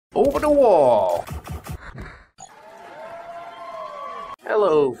Over the wall!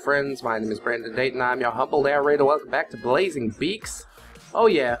 Hello friends, my name is Brandon Dayton. I'm your humble narrator. Welcome back to Blazing Beaks. Oh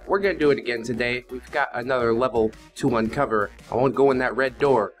yeah, we're gonna do it again today. We've got another level to uncover. I won't go in that red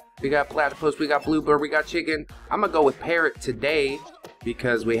door. We got platypus, we got bluebird, we got chicken. I'm gonna go with Parrot today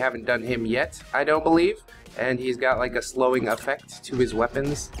because we haven't done him yet, I don't believe. And he's got like a slowing effect to his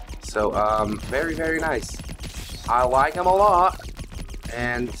weapons. So, very, very nice. I like him a lot.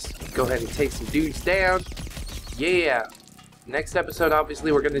 And go ahead and take some dudes down. Yeah. Next episode,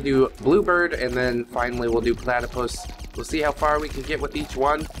 obviously, we're going to do Bluebird, and then finally we'll do Platypus. We'll see how far we can get with each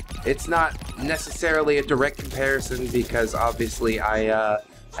one. It's not necessarily a direct comparison because, obviously,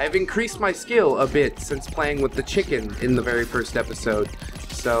 I've increased my skill a bit since playing with the chicken in the very first episode.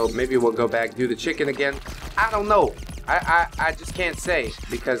 So maybe we'll go back, do the chicken again. I don't know. I just can't say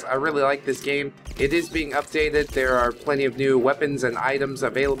because I really like this game. It is being updated. There are plenty of new weapons and items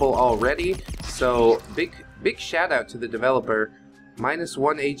available already. So big shout out to the developer.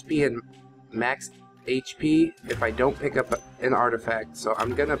 -1 HP and max HP if I don't pick up an artifact. So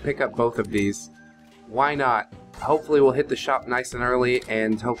I'm gonna pick up both of these. Why not? Hopefully we'll hit the shop nice and early,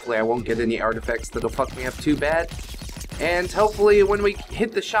 and hopefully I won't get any artifacts that'll fuck me up too bad. And hopefully when we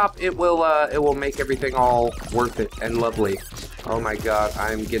hit the shop, it will make everything all worth it and lovely. Oh my god,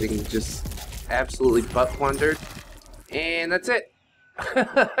 I'm getting just absolutely butt plundered. And that's it.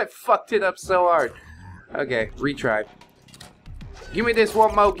 I fucked it up so hard. Okay, retry. Give me this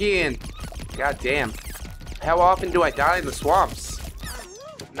one more again. God damn. How often do I die in the swamps?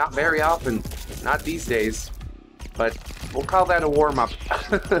 Not very often. Not these days. But we'll call that a warm-up.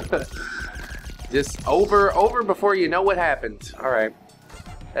 Just over before you know what happened. Alright.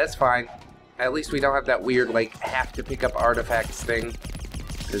 That's fine. At least we don't have that weird, like, have to pick up artifacts thing.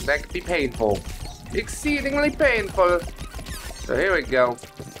 Because that could be painful. Exceedingly painful. So here we go.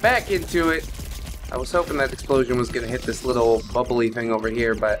 Back into it. I was hoping that explosion was going to hit this little bubbly thing over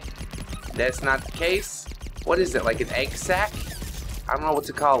here, but that's not the case. What is it, like an egg sack? I don't know what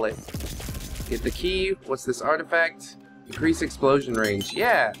to call it. Get the key. What's this artifact? Increase explosion range.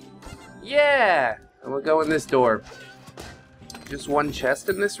 Yeah! Yeah! And we'll go in this door. Just one chest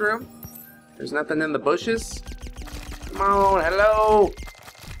in this room? There's nothing in the bushes? Come on, hello!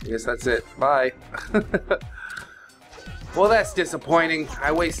 I guess that's it. Bye. Well, that's disappointing.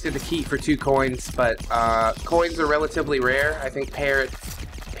 I wasted a key for 2 coins, but coins are relatively rare. I think Parrot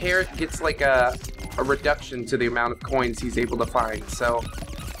gets like a reduction to the amount of coins he's able to find, so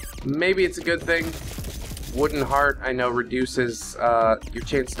maybe it's a good thing. Wooden heart, I know, reduces your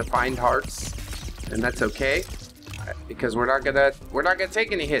chance to find hearts, and that's okay because we're not gonna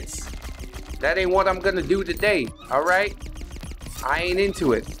take any hits. That ain't what I'm gonna do today. All right, I ain't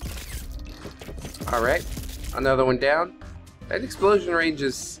into it. All right, another one down. That explosion range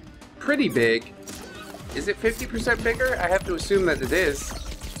is pretty big. Is it 50% bigger? I have to assume that it is.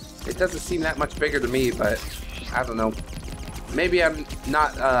 It doesn't seem that much bigger to me, but I don't know. Maybe I'm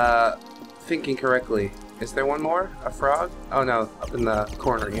not thinking correctly. Is there one more? A frog? Oh no, up in the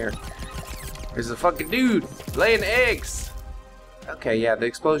corner here. There's a fucking dude laying eggs. Okay, yeah, the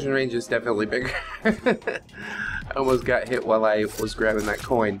explosion range is definitely bigger. I almost got hit while I was grabbing that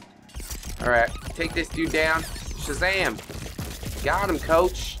coin. Alright, take this dude down. Shazam! Got him,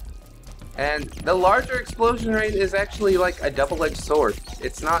 coach. And the larger explosion range is actually like a double-edged sword.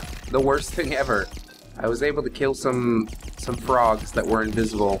 It's not the worst thing ever. I was able to kill some frogs that were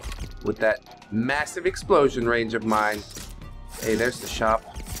invisible with that massive explosion range of mine. Hey, there's the shop.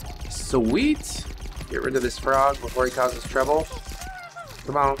 Sweet! Get rid of this frog before he causes trouble.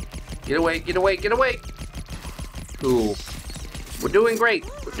 Come on. Get away, get away, get away! Cool. We're doing great.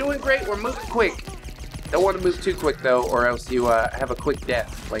 We're doing great. We're moving quick. Don't want to move too quick, though, or else you have a quick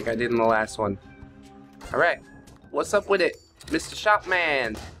death, like I did in the last one. Alright. What's up with it, Mr.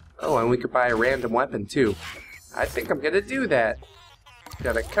 Shopman? Oh, and we could buy a random weapon, too. I think I'm gonna do that.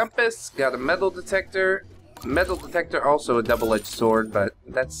 Got a compass, got a metal detector. Metal detector, also a double-edged sword, but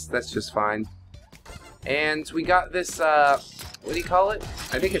that's just fine. And we got this, what do you call it?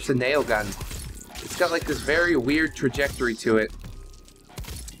 I think it's a nail gun. It's got like this very weird trajectory to it.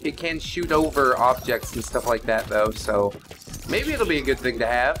 It can shoot over objects and stuff like that, though, so maybe it'll be a good thing to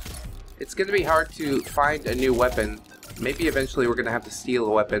have. It's gonna be hard to find a new weapon. Maybe eventually we're gonna have to steal a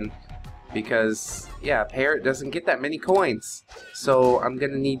weapon. Because, yeah, Parrot doesn't get that many coins. So I'm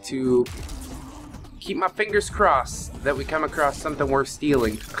gonna need to keep my fingers crossed that we come across something worth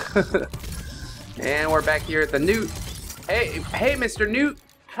stealing. And we're back here at the Newt. Hey, Mr. Newt,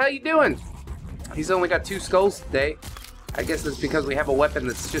 how you doing? He's only got 2 skulls today. I guess it's because we have a weapon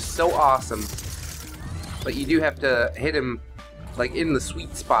that's just so awesome. But you do have to hit him like in the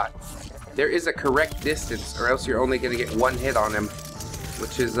sweet spot. There is a correct distance, or else you're only going to get one hit on him,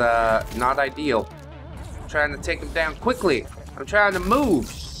 which is not ideal. I'm trying to take him down quickly. I'm trying to move.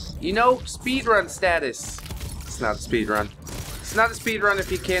 You know, speedrun status. It's not a speedrun. It's not a speedrun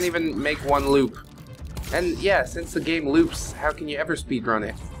if you can't even make one loop. And yeah, since the game loops, how can you ever speedrun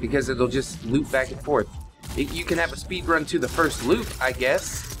it? Because it'll just loop back and forth. You can have a speedrun to the first loop, I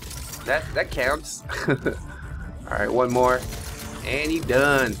guess. That counts. Alright, one more. And he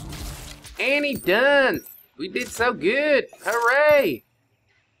done. And he done! We did so good! Hooray!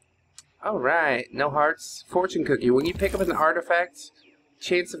 Alright, no hearts. Fortune cookie. When you pick up an artifact,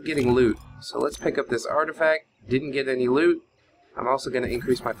 chance of getting loot. So let's pick up this artifact. Didn't get any loot. I'm also going to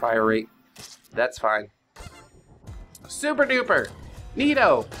increase my fire rate. That's fine. Super duper!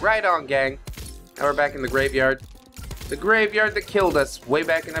 Neato! Right on, gang. Now we're back in the graveyard. The graveyard that killed us way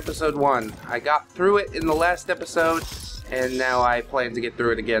back in episode 1. I got through it in the last episode, and now I plan to get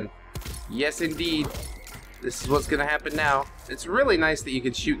through it again. Yes, indeed. This is what's going to happen now. It's really nice that you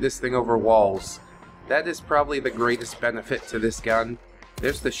can shoot this thing over walls. That is probably the greatest benefit to this gun.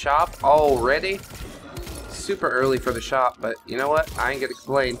 There's the shop already. Super early for the shop, but you know what? I ain't going to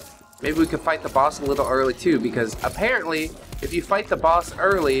complain. Maybe we could fight the boss a little early too, because apparently, if you fight the boss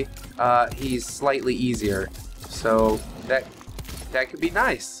early, he's slightly easier. So that could be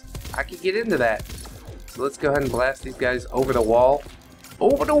nice. I could get into that. So let's go ahead and blast these guys over the wall.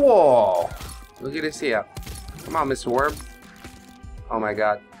 Over the wall! Look at this here. Come on, Mr. Worm. Oh my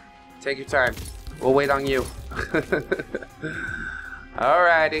god. Take your time. We'll wait on you.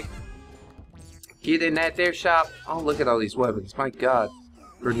 Alrighty. Get in that there shop. Oh, look at all these weapons. My god.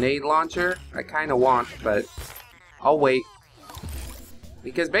 Grenade launcher, I kind of want, but I'll wait.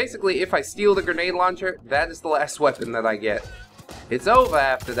 Because basically, if I steal the grenade launcher, that is the last weapon that I get. It's over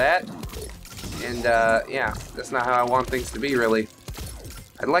after that. And, yeah, that's not how I want things to be, really.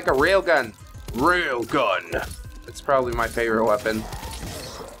 I'd like a railgun. Railgun! It's probably my favorite weapon.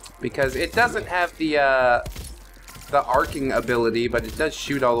 Because it doesn't have the arcing ability, but it does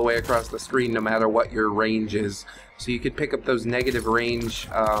shoot all the way across the screen no matter what your range is. So you could pick up those negative range.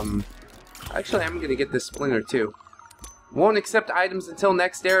 Actually, I'm going to get this splinter, too. Won't accept items until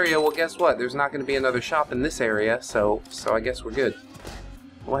next area. Well, guess what? There's not going to be another shop in this area, so I guess we're good.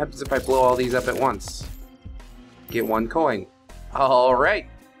 What happens if I blow all these up at once? Get 1 coin. Alright.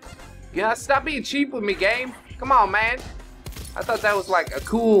 Yeah, stop being cheap with me, game. Come on, man. I thought that was like a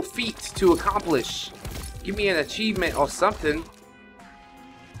cool feat to accomplish. Give me an achievement or something.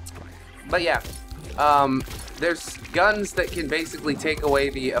 But yeah, there's guns that can basically take away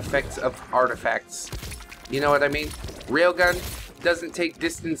the effects of artifacts. You know what I mean? Railgun doesn't take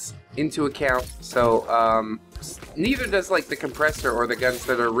distance into account, so neither does like the compressor or the guns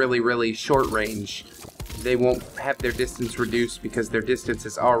that are really, really short range. They won't have their distance reduced because their distance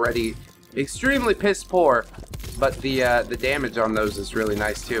is already extremely piss poor. But the damage on those is really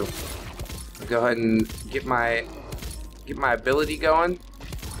nice too. I'll go ahead and get my ability going,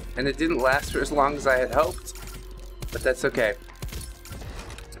 and it didn't last for as long as I had hoped, but that's okay.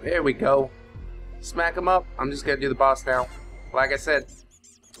 There we go. Smack him up. I'm just gonna do the boss now. Like I said,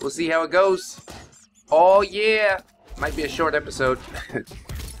 we'll see how it goes. Oh yeah, might be a short episode.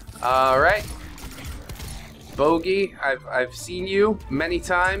 All right. Bogey, I've seen you many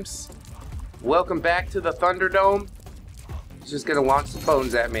times. Welcome back to the Thunderdome. He's just gonna launch some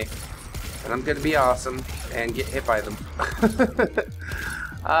bones at me, and I'm gonna be awesome and get hit by them.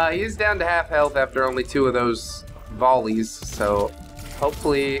 He is down to half health after only 2 of those volleys, so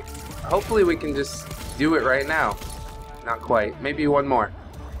hopefully we can just do it right now. Not quite. Maybe 1 more.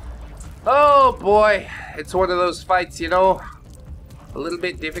 Oh boy, it's one of those fights, you know, a little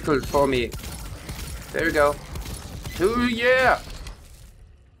bit difficult for me. There we go. Ooh, yeah!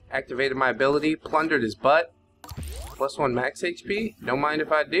 Activated my ability, plundered his butt. +1 max HP, don't mind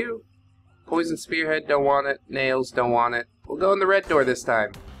if I do. Poison Spearhead, don't want it. Nails, don't want it. We'll go in the red door this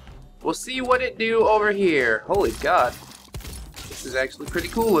time. We'll see what it do over here. Holy god. This is actually pretty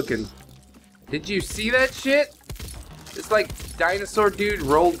cool looking. Did you see that shit? This like dinosaur dude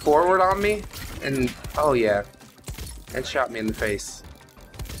rolled forward on me and, oh yeah, and shot me in the face.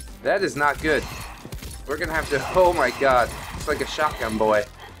 That is not good. We're gonna have to, oh my god, it's like a shotgun boy.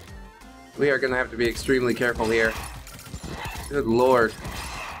 We are gonna have to be extremely careful here. Good lord.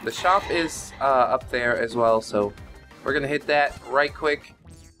 The shop is up there as well, so we're gonna hit that right quick.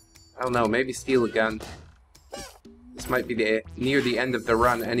 I don't know, maybe steal a gun. This might be near the end of the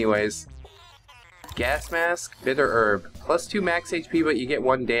run anyways. Gas mask, bitter herb. +2 max HP, but you get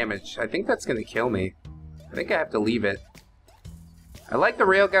 1 damage. I think that's gonna kill me. I think I have to leave it. I like the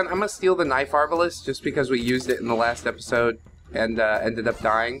railgun. I'm gonna steal the knife arbalist just because we used it in the last episode. and ended up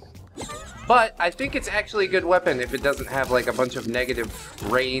dying. But I think it's actually a good weapon if it doesn't have like a bunch of negative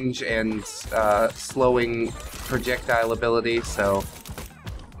range and slowing projectile ability, so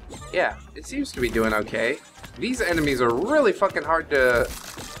yeah, it seems to be doing okay. These enemies are really fucking hard to,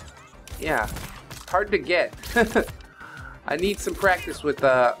 yeah, hard to get. I need some practice with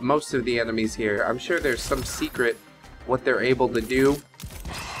most of the enemies here. I'm sure there's some secret what they're able to do,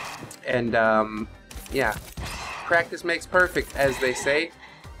 and yeah, practice makes perfect, as they say,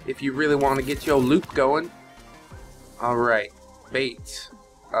 if you really want to get your loop going. Alright, bait.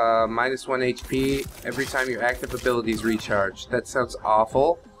 -1 HP every time your active abilities recharge. That sounds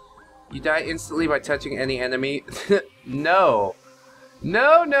awful. You die instantly by touching any enemy. No.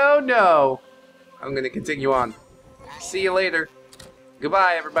 No, no, no. I'm going to continue on. See you later.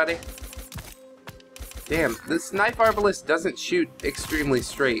 Goodbye, everybody. Damn, this knife arbalist doesn't shoot extremely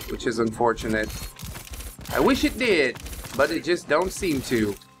straight, which is unfortunate. I wish it did, but it just don't seem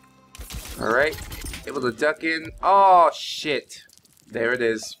to. Alright, able to duck in. Oh, shit. There it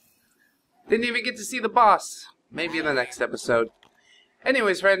is. Didn't even get to see the boss. Maybe in the next episode.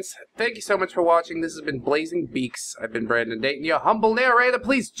 Anyways, friends, thank you so much for watching. This has been Blazing Beaks. I've been Brandon Dayton, your humble narrator.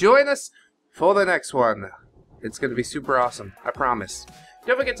 Please join us for the next one. It's going to be super awesome, I promise.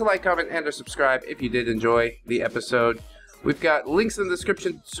 Don't forget to like, comment, and or subscribe if you did enjoy the episode. We've got links in the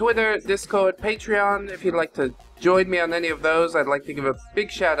description, Twitter, Discord, Patreon. If you'd like to join me on any of those, I'd like to give a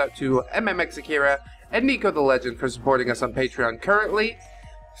big shout out to MMX Akira and Nico the Legend for supporting us on Patreon currently.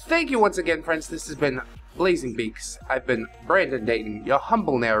 Thank you once again, friends. This has been Blazing Beaks. I've been Brandon Dayton, your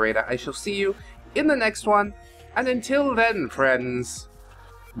humble narrator. I shall see you in the next one. And until then, friends,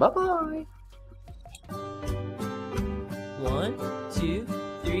 bye-bye. 1, 2,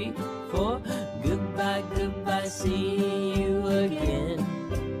 3, 4. Goodbye, goodbye, see you again.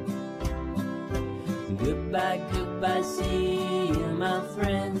 Goodbye, goodbye, see you, my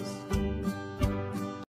friends.